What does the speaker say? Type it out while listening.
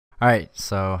Alright,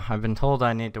 so I've been told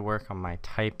I need to work on my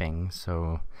typing,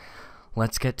 so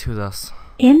let's get to this.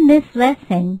 In this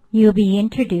lesson, you'll be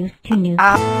introduced to new...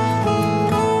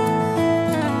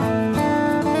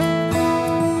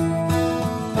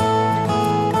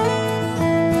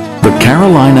 The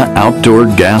Carolina outdoor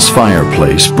gas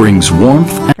fireplace brings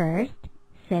warmth. First,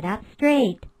 sit up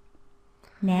straight.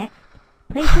 Next,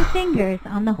 place your fingers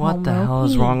on the home row What the hell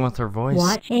is wrong with her voice?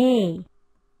 Watch A.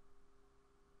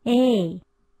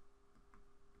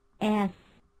 S.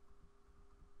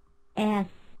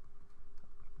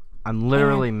 I'm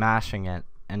literally mashing it,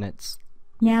 and it's...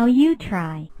 Now you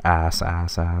try. Ass.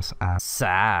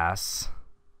 Sass.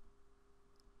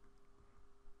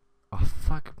 Oh,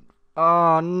 fuck.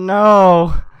 Oh,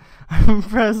 no! I'm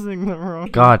pressing the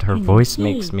wrong... God, her voice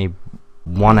makes me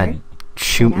wanna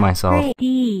shoot myself.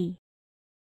 D.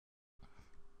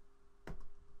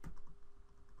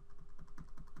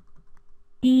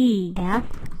 F.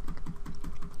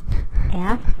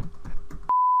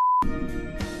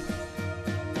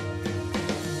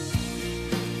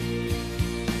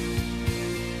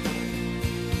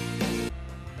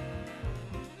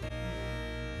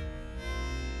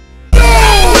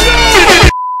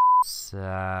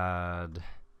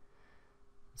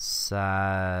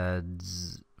 Sad.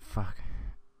 Fuck.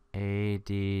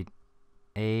 ADD.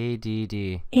 In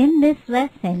this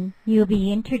lesson, you'll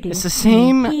be introduced It's the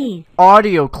same to keys.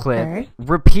 audio clip First,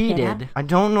 repeated. I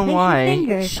don't know place your why.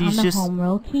 fingers She's on the just home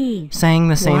row keys. saying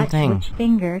the same Watch thing. Which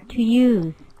finger to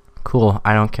use. Cool,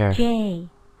 I don't care. J.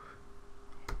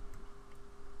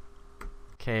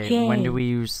 Okay, when do we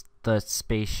use the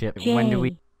spaceship? J. When do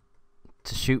we...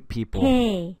 to shoot people?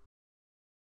 K.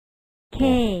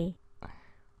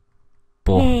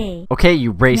 Bull. K. Okay,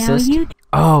 you racist. Now you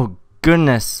Oh,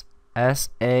 goodness.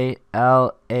 SALAD.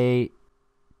 Oh, I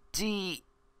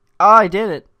did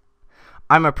it.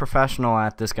 I'm a professional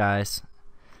at this, guys.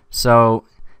 So,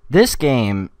 this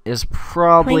game is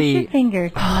probably... Place your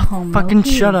fingers on the home row Fucking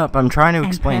keys shut up. I'm trying to and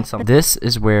explain press something. This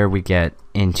is where we get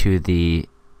into the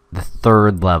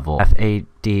third level.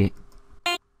 FAD.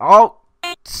 Oh,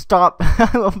 stop. I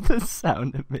love the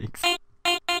sound it makes.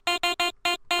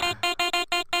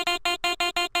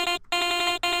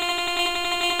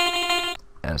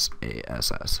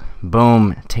 SASS.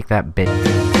 Boom. Take that bit.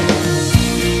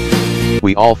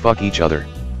 We all fuck each other.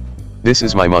 This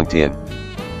is my Moncton.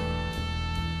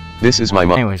 This is my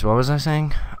Anyways, what was I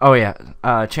saying? Oh yeah,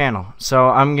 channel. So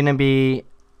I'm gonna be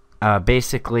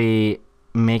basically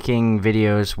making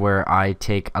videos where I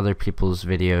take other people's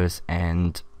videos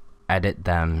and edit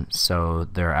them so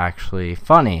they're actually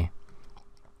funny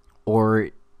or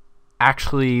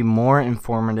actually more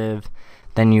informative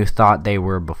than you thought they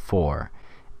were before.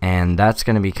 And that's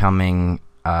going to be coming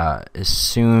as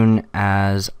soon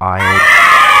as I...